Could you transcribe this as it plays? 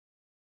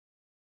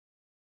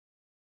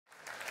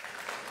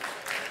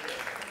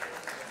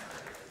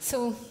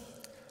So,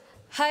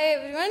 hi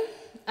everyone,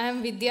 I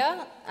am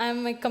Vidya. I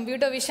am a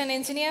computer vision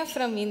engineer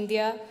from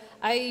India.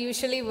 I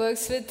usually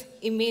works with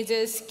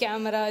images,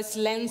 cameras,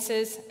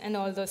 lenses, and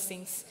all those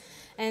things.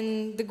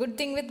 And the good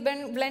thing with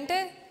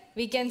Blender,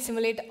 we can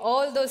simulate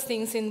all those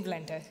things in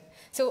Blender.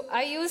 So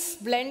I use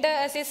Blender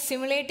as a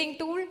simulating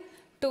tool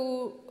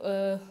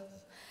to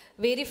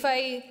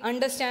verify,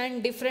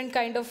 understand different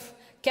kind of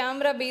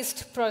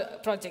camera-based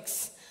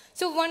projects.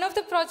 So one of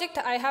the projects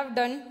I have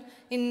done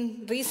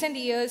in recent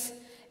years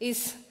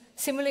is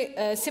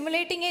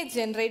simulating a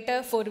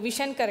generator for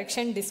vision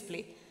correction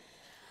display.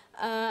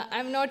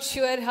 I'm not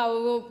sure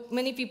how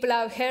many people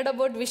have heard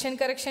about vision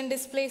correction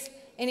displays.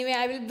 Anyway,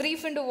 I will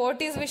brief into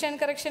what is vision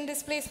correction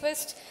displays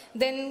first,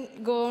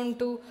 then go on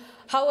to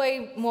how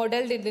I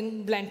modeled it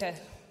in Blender.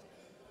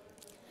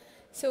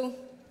 So,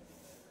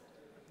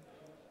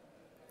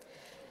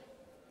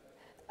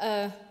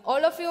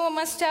 all of you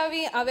must have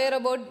been aware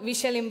about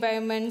visual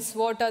impairments,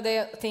 what are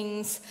the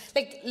things.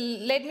 Like,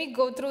 let me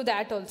go through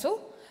that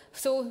also.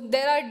 So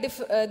there are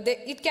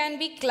it can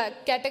be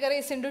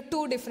categorized into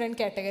two different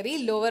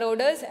categories, lower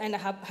orders and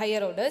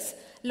higher orders.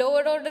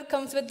 Lower order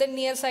comes with the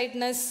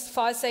nearsightedness,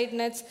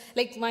 farsightedness,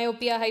 like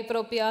myopia,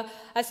 hyperopia,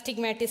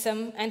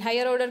 astigmatism, and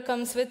higher order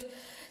comes with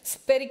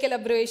spherical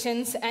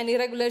aberrations and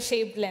irregular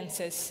shaped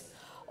lenses.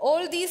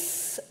 All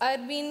these are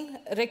being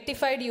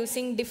rectified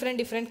using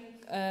different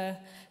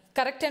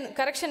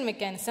correction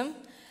mechanism.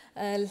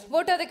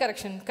 What are the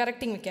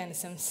correcting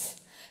mechanisms?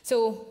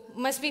 So,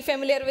 must be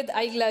familiar with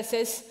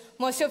eyeglasses.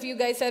 Most of you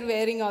guys are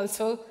wearing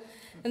also.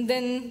 And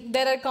then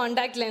there are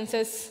contact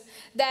lenses.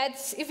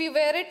 That's, if you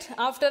wear it,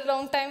 after a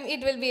long time, it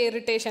will be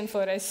irritation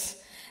for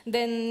us.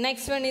 Then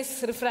next one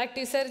is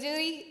refractive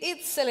surgery.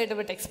 It's a little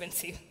bit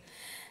expensive.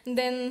 And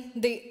then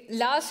the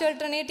last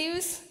alternative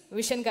is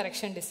vision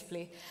correction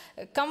display.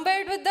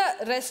 Compared with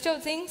the rest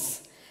of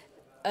things,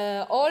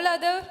 all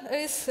other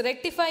is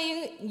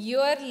rectifying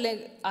your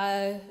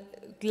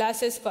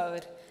glasses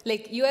power.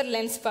 Like your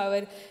lens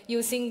power,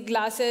 using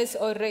glasses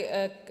or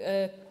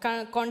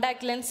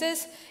contact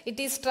lenses, it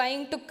is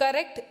trying to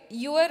correct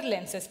your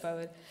lenses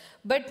power.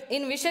 But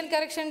in vision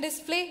correction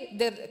display,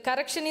 the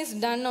correction is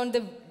done on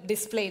the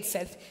display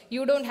itself.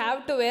 You don't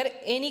have to wear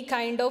any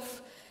kind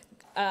of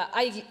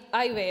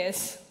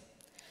eyewears.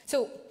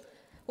 So,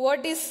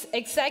 what is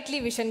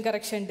exactly vision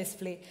correction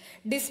display?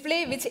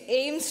 Display which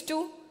aims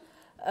to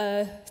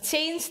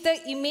change the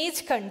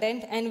image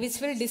content and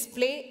which will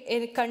display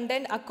a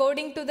content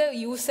according to the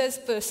user's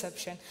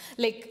perception.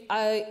 Like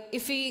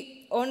if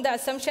we, on the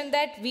assumption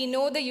that we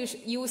know the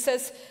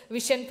user's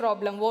vision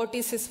problem, what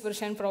is his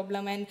vision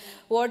problem and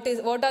what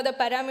are the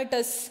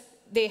parameters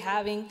they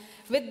having,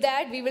 with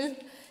that we will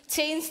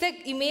change the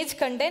image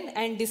content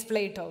and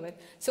display it over.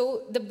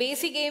 So the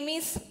basic aim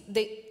is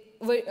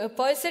a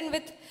person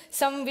with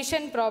some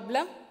vision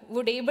problem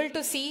would able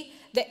to see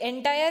the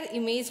entire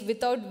image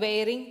without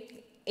wearing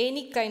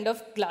any kind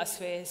of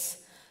glasswares.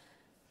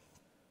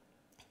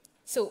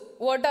 So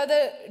what are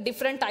the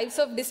different types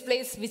of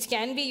displays which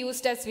can be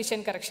used as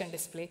vision correction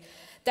display?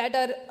 That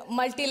are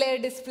multi-layer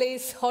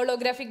displays,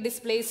 holographic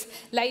displays,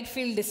 light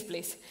field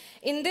displays.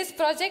 In this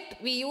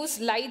project, we use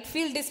light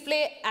field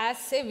display as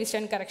a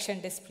vision correction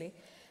display.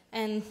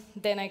 And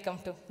then I come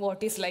to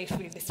what is light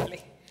field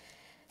display.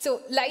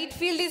 So light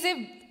field is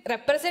a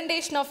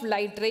representation of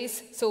light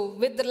rays. So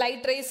with the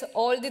light rays,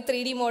 all the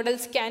 3D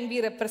models can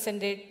be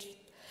represented.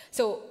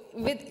 So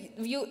with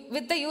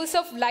the use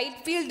of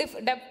light field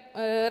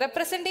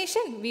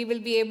representation, we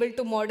will be able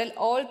to model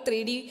all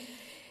 3D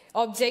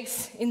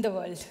objects in the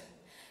world.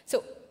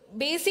 So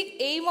basic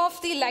aim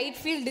of the light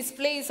field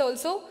display is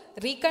also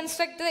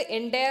reconstruct the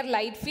entire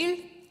light field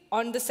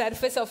on the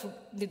surface of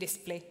the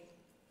display.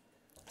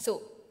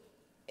 So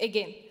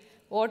again,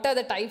 what are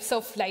the types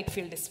of light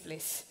field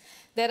displays?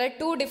 There are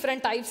two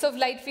different types of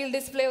light field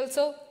display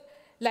also,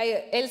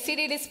 like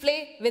LCD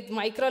display with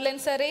micro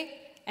lens array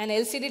and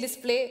LCD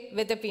display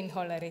with a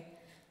pinhole array.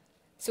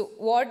 So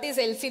what is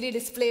LCD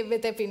display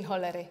with a pinhole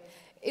array?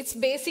 It's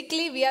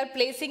basically we are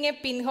placing a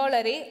pinhole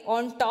array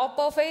on top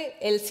of a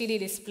LCD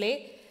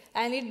display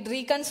and it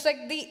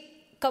reconstructs the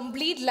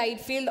complete light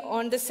field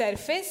on the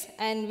surface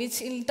and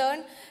which in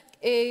turn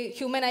a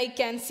human eye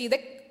can see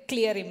the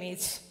clear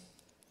image.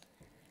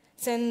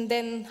 So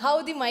then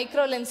how the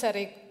micro lens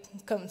array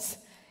comes?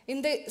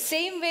 In the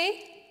same way,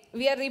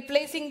 we are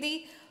replacing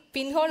the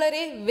pinhole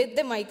array with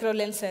the micro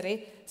lens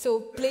array. So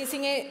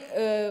placing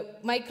a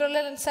micro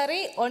lens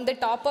array on the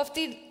top of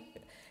the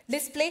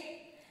display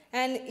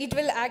and it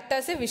will act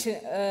as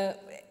a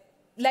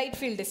light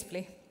field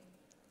display.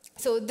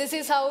 So this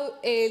is how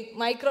a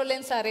micro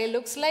lens array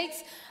looks like.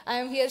 I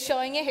am here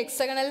showing a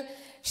hexagonal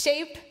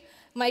shaped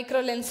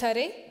micro lens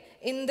array.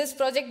 In this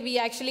project, we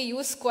actually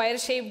use square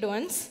shaped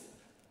ones.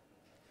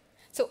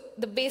 So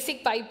the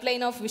basic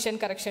pipeline of vision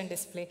correction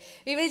display.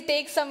 We will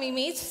take some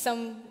image,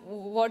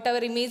 whatever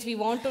image we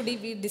want to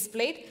be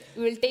displayed.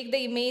 We will take the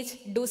image,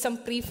 do some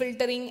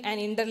pre-filtering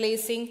and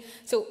interlacing.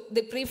 So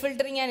the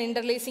pre-filtering and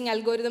interlacing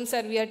algorithms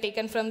we are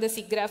taken from the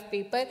SIGGRAPH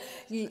paper,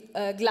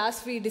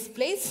 glass-free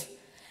displays.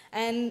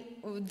 And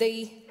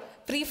the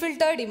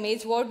pre-filtered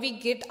image, what we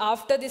get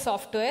after the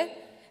software,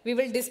 we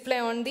will display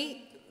on the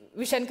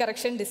vision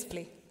correction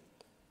display.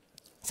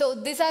 So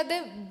these are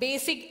the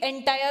basic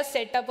entire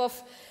setup of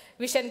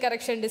vision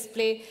correction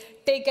display.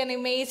 Take an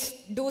image,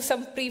 do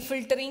some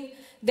pre-filtering,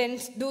 then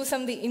do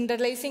some the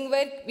interlacing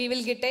work. We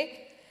will get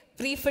a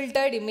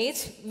pre-filtered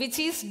image which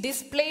is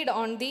displayed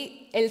on the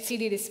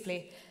LCD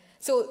display.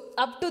 So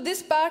up to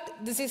this part,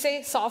 this is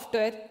a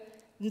software.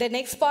 The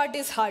next part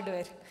is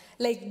hardware,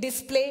 like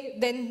display.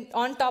 Then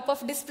on top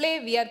of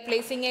display, we are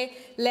placing a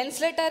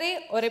lenslet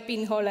array or a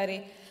pinhole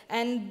array.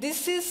 And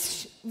this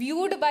is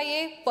viewed by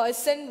a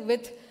person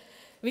with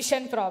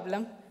vision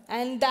problem.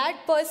 And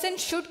that person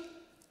should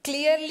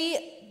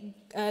clearly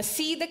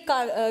see the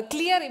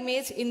clear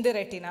image in the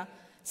retina.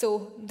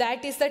 So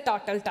that is the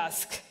total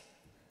task.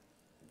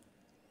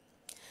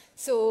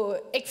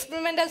 So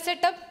experimental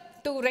setup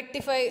to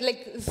rectify,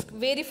 like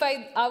verify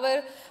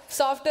our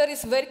software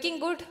is working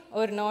good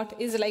or not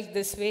is like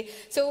this way.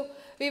 So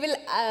we will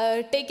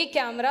take a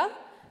camera.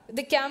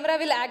 The camera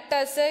will act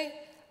as a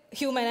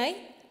human eye.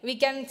 We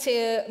can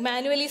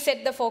manually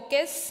set the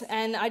focus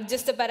and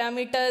adjust the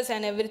parameters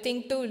and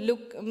everything to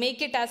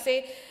make it as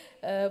a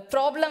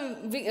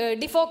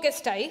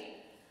defocused eye,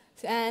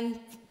 and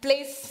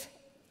place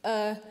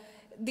the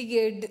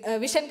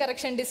vision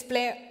correction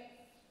display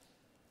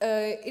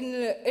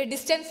in a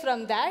distance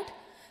from that.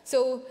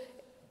 So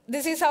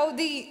this is how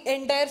the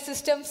entire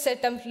system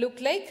setup look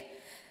like.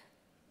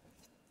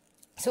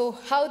 So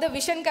how the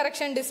vision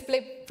correction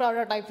display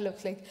prototype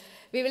looks like.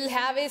 We will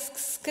have a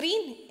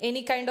screen,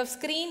 any kind of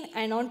screen,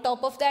 and on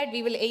top of that,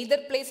 we will either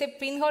place a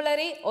pinhole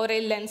array or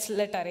a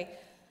lenslet array.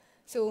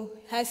 So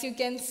as you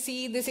can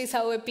see, this is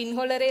how a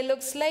pinhole array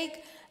looks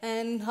like,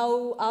 and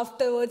how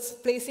afterwards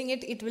placing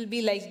it, it will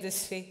be like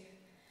this way.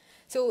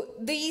 So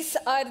these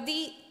are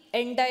the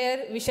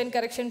entire vision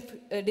correction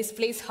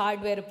display's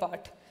hardware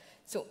part.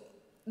 So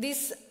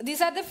these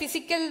are the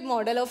physical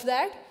model of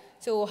that.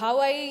 So how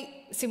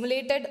I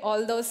simulated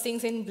all those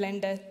things in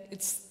Blender,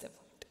 it's the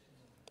point.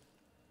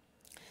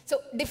 So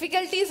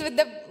difficulties with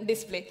the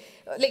display.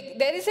 Like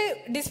there is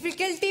a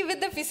difficulty with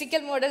the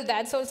physical model.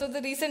 That's also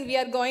the reason we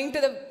are going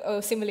to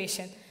the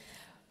simulation.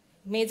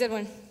 Major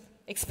one,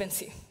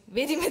 expensive.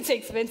 Very much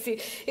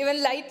expensive.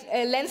 Even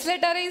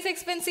lenslet array is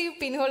expensive,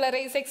 pinhole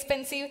array is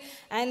expensive,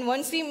 and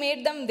once we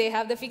made them, they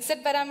have the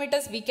fixed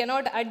parameters. We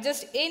cannot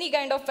adjust any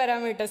kind of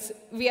parameters.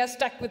 We are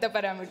stuck with the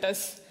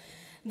parameters.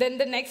 Then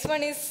the next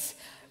one is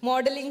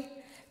modeling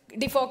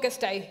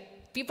defocused eye.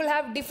 People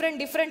have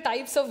different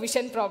types of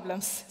vision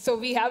problems. So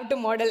we have to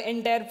model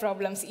entire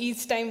problems.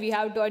 Each time we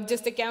have to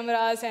adjust the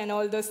cameras and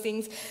all those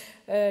things,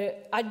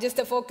 adjust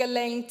the focal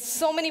length,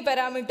 so many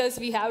parameters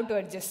we have to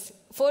adjust.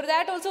 For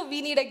that also,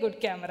 we need a good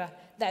camera.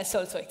 That's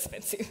also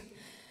expensive.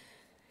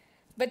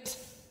 But,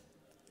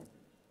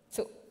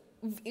 so,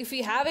 if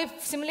we have a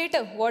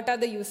simulator, what are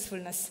the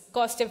usefulness?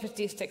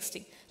 Cost-effective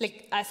testing.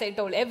 Like, as I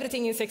told,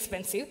 everything is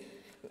expensive.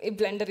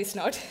 Blender is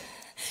not.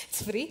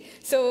 It's free.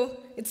 So,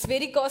 it's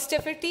very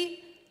cost-effective.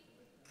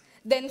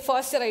 Then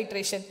faster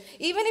iteration.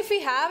 Even if we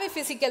have a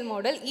physical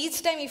model,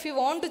 each time if we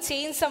want to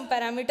change some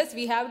parameters,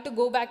 we have to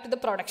go back to the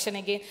production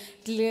again,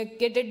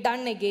 get it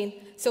done again.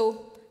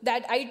 So,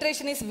 that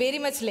iteration is very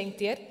much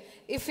lengthier.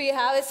 If we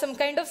have some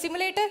kind of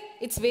simulator,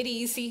 it's very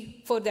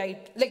easy for the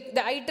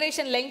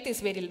iteration length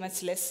is very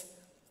much less.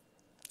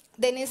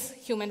 Then is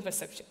human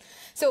perception.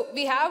 So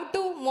we have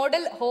to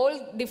model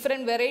whole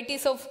different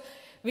varieties of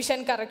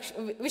vision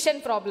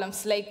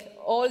problems, like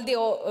all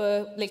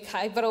the like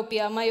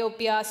hyperopia,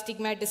 myopia,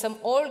 astigmatism,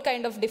 all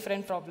kind of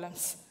different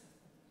problems.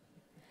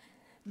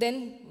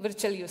 Then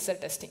virtual user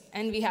testing,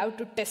 and we have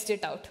to test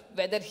it out,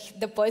 whether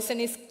the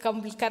person is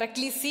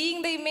correctly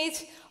seeing the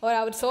image or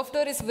our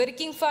software is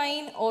working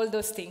fine, all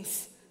those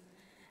things,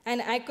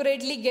 and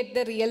accurately get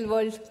the real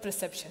world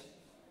perception.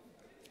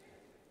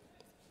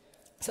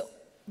 So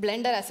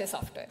Blender as a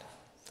software.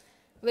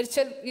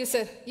 Virtual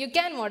user, you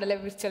can model a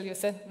virtual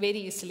user very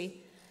easily.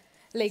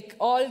 Like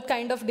all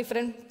kind of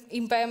different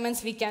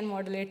impairments, we can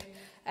model it.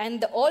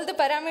 And all the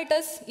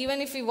parameters,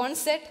 even if we once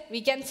set,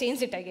 we can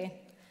change it again.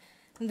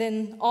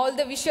 Then all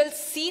the visuals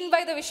seen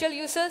by the visual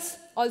users,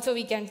 also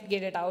we can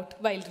get it out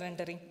while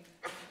rendering.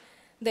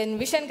 Then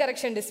vision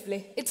correction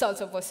display, it's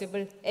also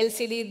possible.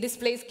 LCD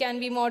displays can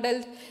be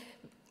modeled.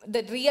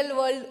 The real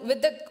world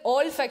with the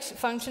all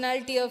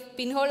functionality of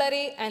pinhole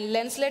array and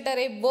lenslet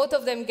array, both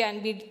of them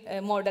can be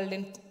modeled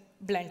in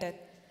Blender.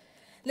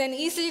 Then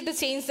easily to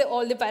change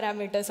all the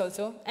parameters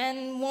also.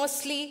 And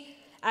mostly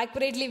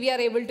accurately we are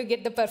able to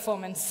get the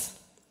performance.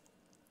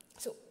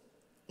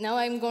 Now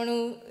I'm going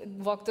to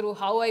walk through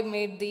how I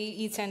made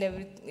each and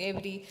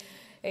every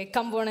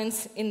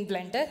components in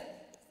Blender.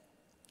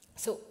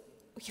 So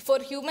for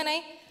human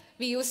eye,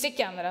 we used a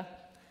camera.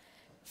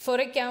 For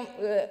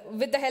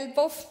with the help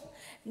of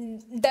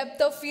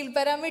depth of field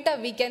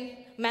parameter, we can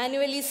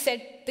manually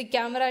set the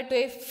camera to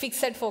a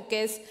fixed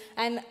focus,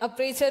 and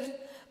aperture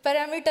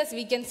parameters,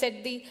 we can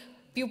set the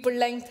pupil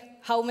length,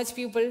 how much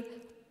pupil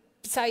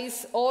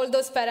size, all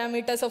those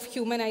parameters of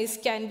human eyes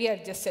can be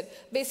adjusted.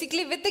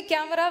 Basically, with the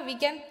camera, we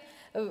can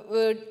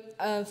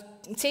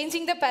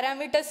changing the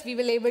parameters, we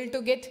will able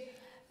to get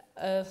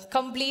a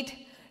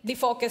complete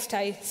defocused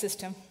eye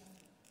system.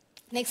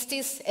 Next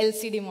is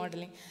LCD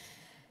modeling.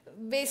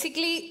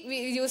 Basically,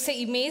 we use an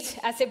image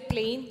as a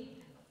plane.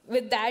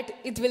 With that,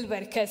 it will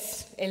work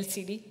as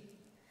LCD.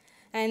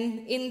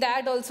 And in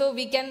that also,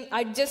 we can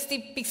adjust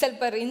the pixel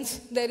per inch.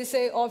 There is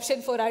an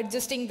option for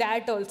adjusting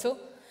that also.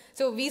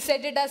 So we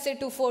set it as a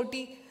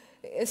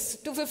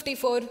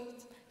 254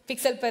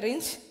 pixel per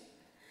inch.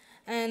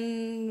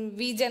 And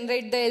we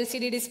generate the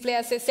LCD display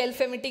as a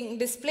self-emitting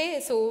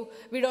display. So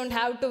we don't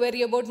have to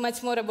worry about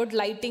much more about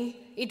lighting.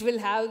 It will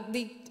have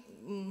the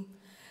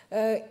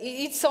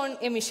its own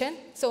emission.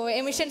 So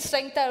emission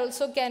strength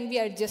also can be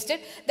adjusted.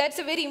 That's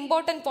a very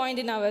important point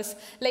in ours.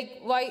 Like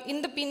why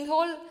in the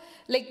pinhole,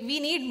 like we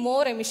need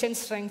more emission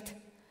strength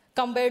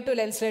compared to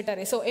lenslet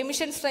array. So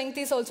emission strength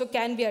is also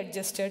can be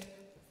adjusted.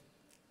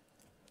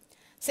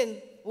 So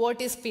what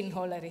is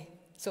pinhole array?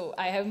 So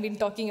I have been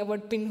talking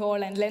about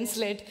pinhole and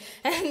lenslet,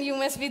 and you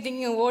must be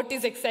thinking what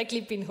is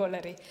exactly pinhole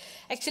array.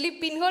 Actually,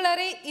 pinhole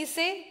array is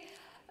a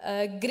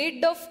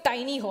grid of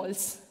tiny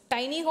holes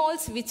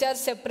which are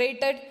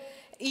separated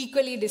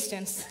equally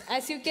distanced.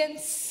 As you can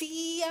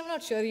see, I'm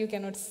not sure you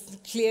cannot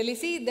clearly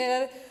see,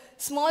 there are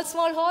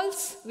small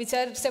holes which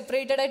are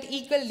separated at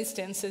equal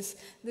distances.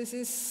 This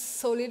is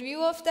solid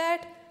view of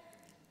that.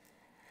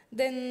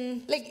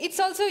 Then, like, it's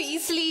also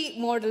easily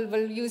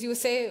modelable. You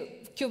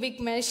say cubic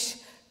mesh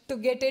to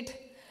get it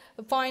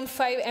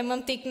 0.5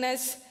 mm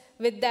thickness.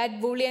 With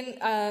that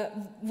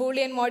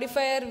Boolean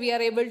modifier, we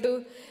are able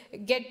to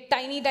get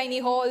tiny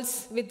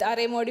holes. With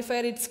array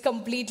modifier, it's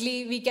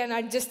completely, we can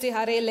adjust the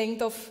array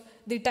length of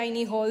the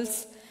tiny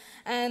holes.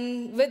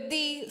 And with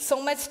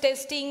so much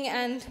testing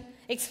and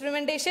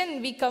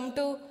experimentation, we come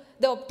to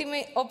the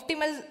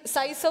optimal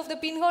size of the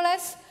pinhole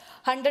as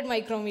 100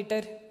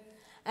 micrometer.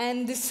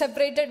 And this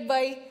separated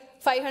by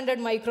 500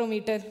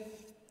 micrometer.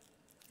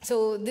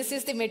 So this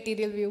is the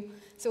material view.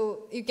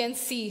 So you can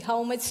see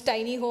how much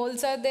tiny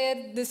holes are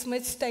there, this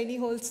much tiny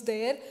holes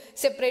there,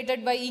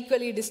 separated by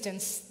equally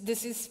distance.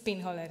 This is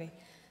pinhole array.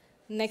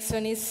 Next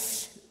one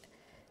is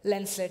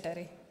lenslet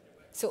array.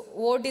 So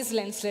what is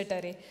lenslet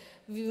array?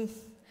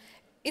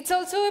 It's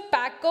also a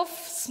pack of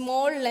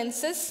small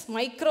lenses,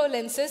 micro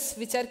lenses,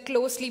 which are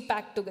closely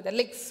packed together,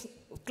 like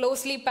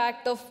closely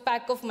packed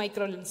pack of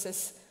micro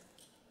lenses.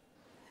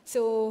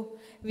 So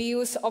we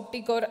use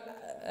OptiCore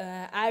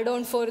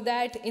add-on for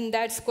that. In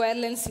that, square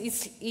lens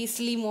is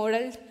easily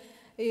modeled.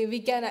 We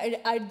can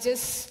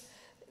adjust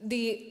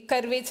the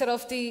curvature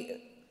of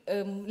the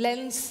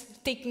lens,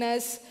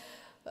 thickness,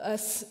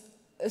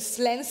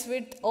 lens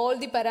width, all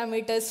the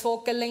parameters,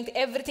 focal length,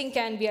 everything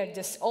can be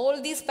adjusted.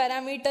 All these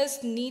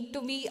parameters need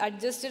to be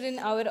adjusted in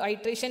our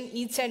iteration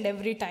each and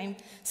every time.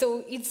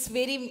 So it's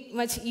very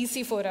much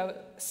easy for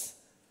us.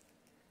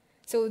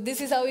 So this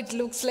is how it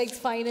looks like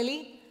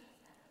finally.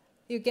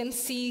 You can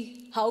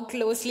see how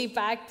closely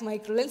packed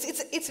micro lens.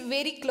 It's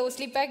very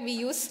closely packed. We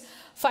use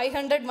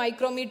 500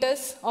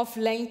 micrometers of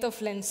length of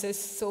lenses.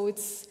 So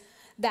it's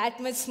that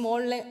much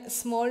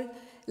small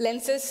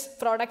lenses.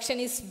 Production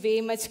is way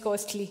much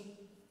costly.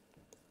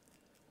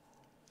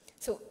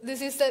 So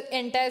this is the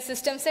entire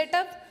system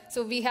setup.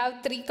 So we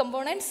have 3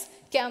 components: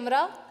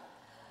 camera,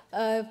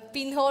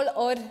 pinhole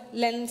or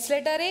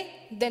lenslet array,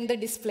 then the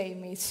display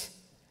image.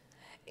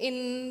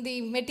 In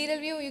the material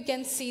view, you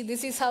can see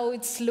this is how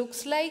it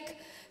looks like.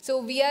 So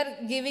we are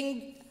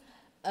giving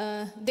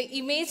the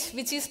image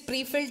which is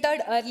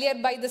pre-filtered earlier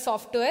by the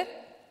software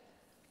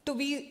to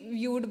be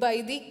viewed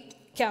by the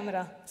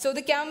camera. So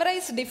the camera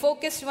is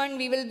defocused one.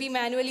 We will be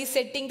manually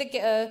setting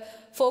the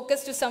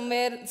focus to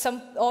somewhere.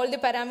 All the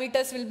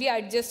parameters will be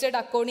adjusted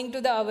according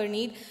to our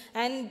need.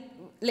 And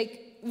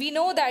like we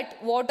know that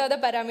what are the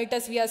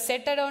parameters we are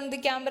set on the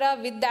camera.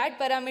 With that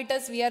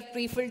parameters, we are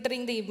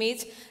pre-filtering the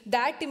image.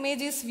 That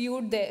image is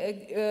viewed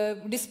there,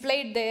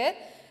 displayed there.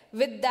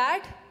 With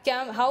that,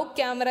 how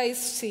camera is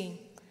seeing.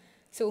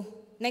 So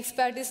next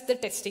part is the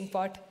testing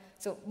part.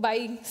 So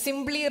by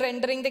simply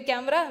rendering the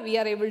camera, we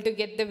are able to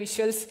get the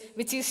visuals,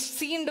 which is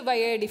seen by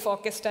a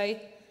defocused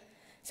eye.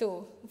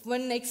 So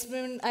one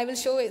experiment, I will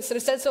show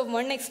results of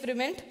one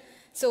experiment.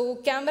 So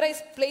camera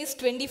is placed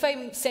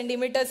 25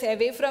 centimeters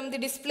away from the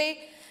display,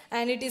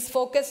 and it is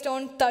focused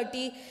on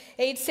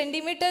 38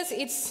 centimeters.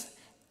 It's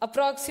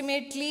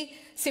approximately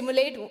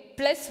simulate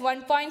plus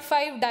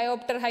 1.5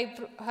 diopter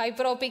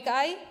hyperopic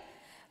eye.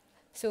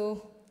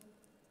 So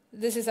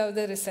this is how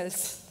the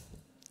results.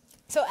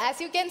 So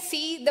as you can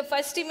see, the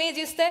first image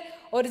is the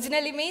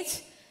original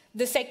image.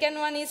 The second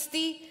one is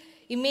the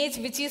image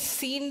which is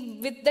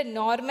seen with the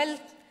normal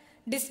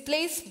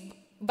displays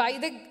by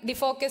the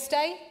defocused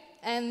eye.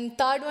 And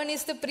third one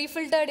is the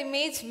pre-filtered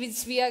image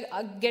which we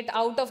get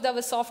out of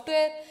our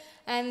software.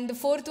 And the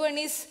fourth one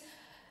is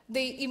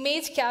the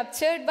image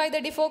captured by the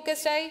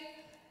defocused eye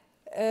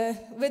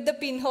with the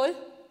pinhole.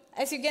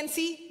 As you can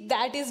see,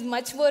 that is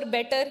much more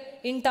better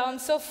in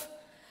terms of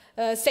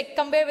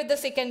compare with the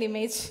second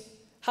image,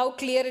 how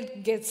clear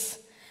it gets.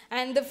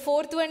 And the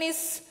fourth one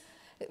is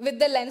with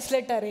the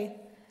lenslet array.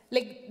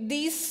 like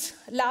these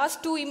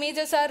last two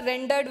images are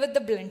rendered with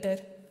the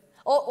Blender.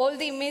 All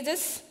the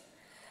images,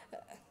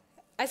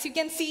 as you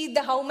can see,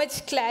 how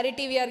much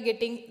clarity we are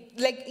getting.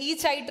 Like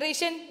each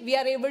iteration, we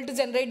are able to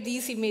generate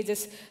these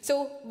images.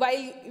 So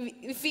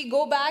if we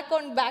go back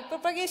on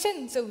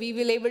backpropagation, so we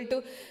will able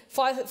to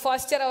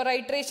foster our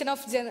iteration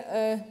of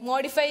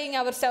modifying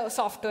our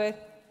software.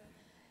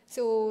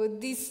 So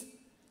these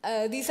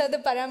are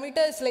the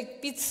parameters,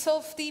 like pitch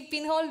of the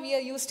pinhole we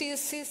are used to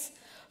is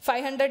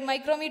 500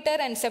 micrometer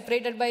and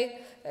separated by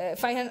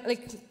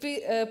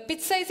 500,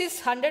 pitch size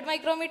is 100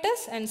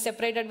 micrometers and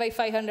separated by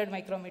 500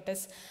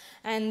 micrometers.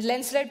 And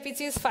lens lead pitch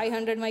is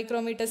 500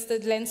 micrometers,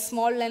 the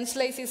small lens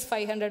slice is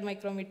 500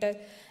 micrometer,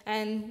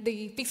 and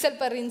the pixel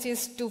per inch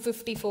is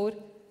 254.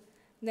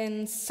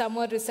 Then some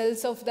more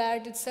results of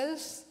that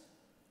itself.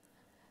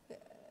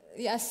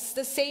 Yes,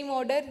 the same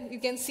order. You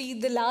can see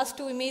the last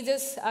two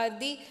images are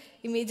the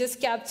images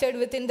captured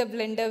within the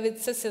Blender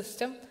with the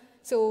system.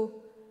 So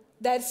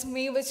that's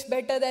much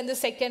better than the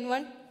second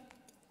one.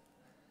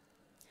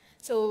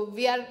 So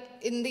we are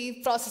in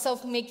the process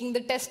of making the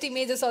test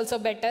images also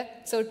better.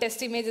 So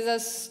test images are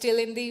still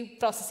in the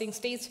processing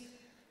stage.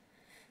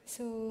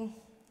 So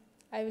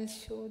I will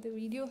show the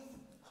video.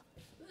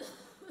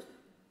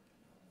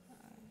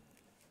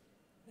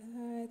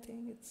 I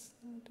think it's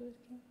not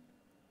working.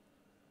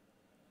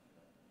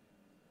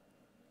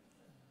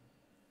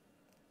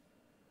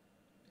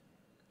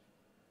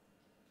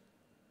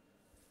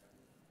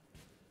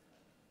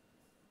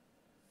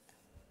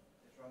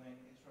 It's running.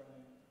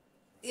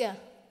 Yeah.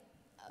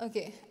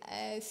 Okay,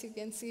 as you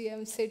can see,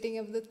 I'm setting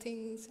up the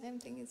things. I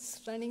think it's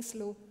running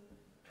slow.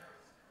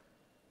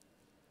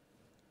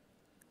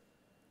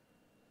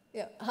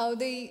 Yeah, how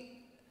the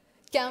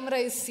camera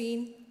is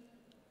seen.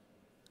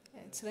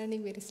 Yeah, it's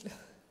running very slow.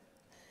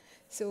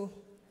 So,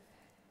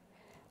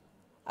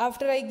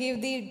 after I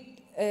give the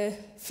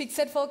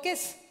fixed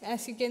focus,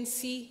 as you can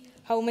see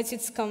how much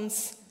it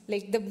comes,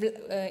 like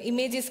the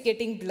image is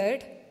getting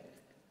blurred.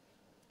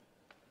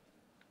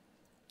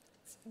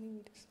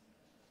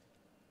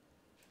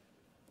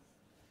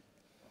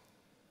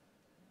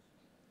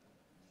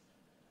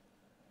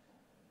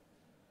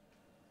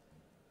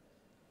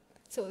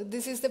 So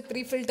this is the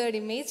pre-filtered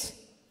image.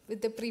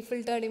 With the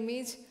pre-filtered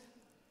image,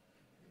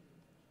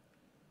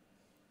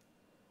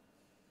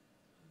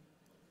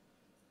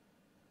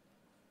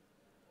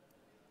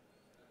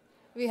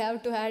 we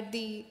have to add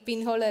the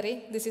pinhole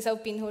array. This is how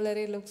pinhole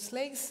array looks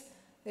like.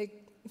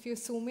 Like if you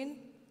zoom in,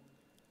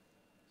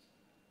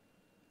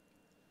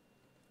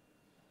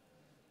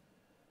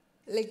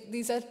 like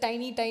these are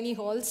tiny, tiny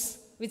holes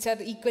which are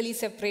equally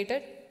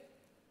separated.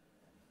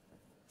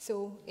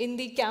 So in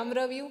the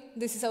camera view,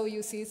 this is how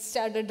you see it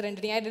started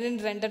rendering. I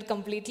didn't render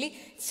completely,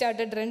 it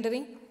started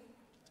rendering.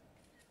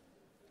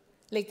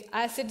 Like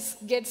as it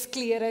gets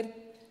clearer,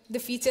 the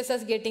features are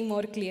getting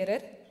more clearer.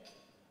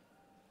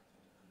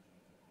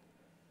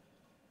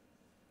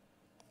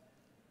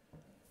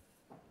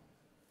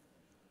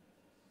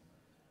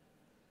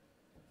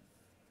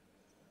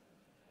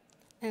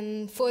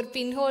 And for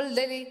pinhole,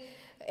 the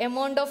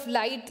amount of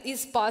light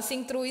is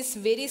passing through is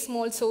very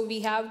small, so we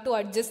have to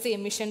adjust the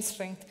emission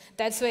strength.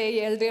 That's why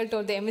I earlier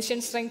told the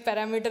emission strength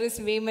parameter is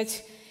way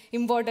much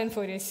important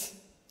for us.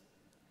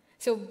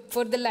 So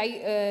for the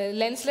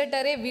lenslet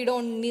array, we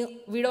don't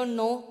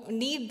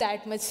need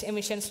that much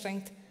emission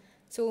strength.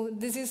 So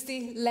this is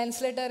the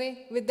lenslet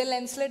array. With the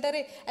lenslet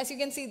array, as you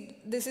can see,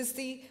 this is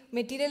the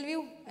material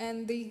view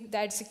and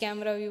that's the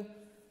camera view.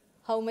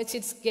 How much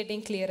it's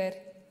getting clearer.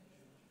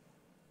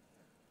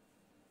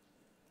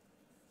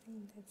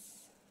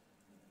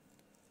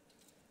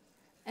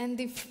 And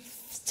the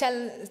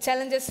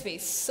challenges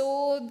faced.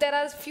 So there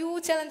are few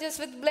challenges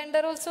with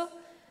Blender also.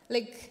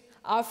 Like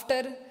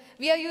after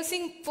we are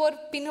using for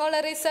pinhole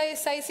array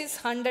size is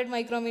 100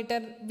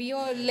 micrometer.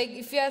 Beyond, like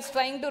if you are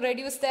trying to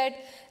reduce that,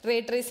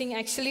 ray tracing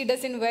actually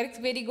doesn't work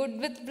very good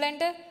with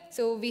Blender.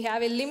 So we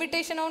have a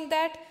limitation on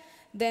that.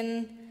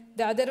 Then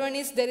the other one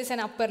is there is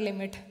an upper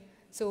limit.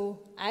 So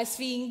as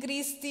we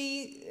increase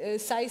the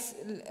size,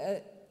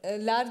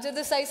 larger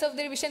the size of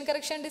the vision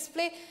correction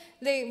display,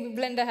 the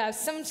Blender has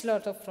some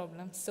lot of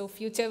problems. So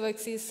future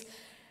works is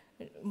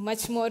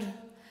much more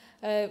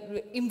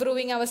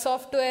improving our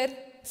software.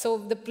 So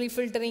the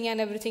pre-filtering and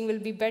everything will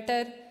be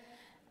better,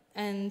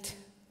 and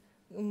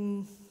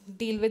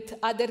deal with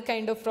other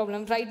kind of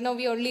problems. Right now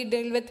we only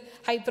deal with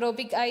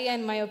hyperopic eye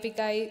and myopic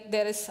eye.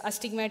 There is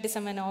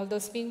astigmatism and all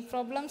those being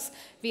problems.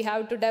 We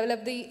have to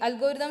develop the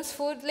algorithms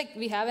for, like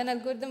we have an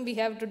algorithm, we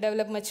have to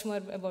develop much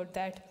more about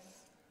that.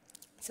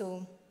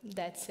 So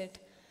that's it.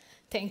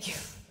 Thank you.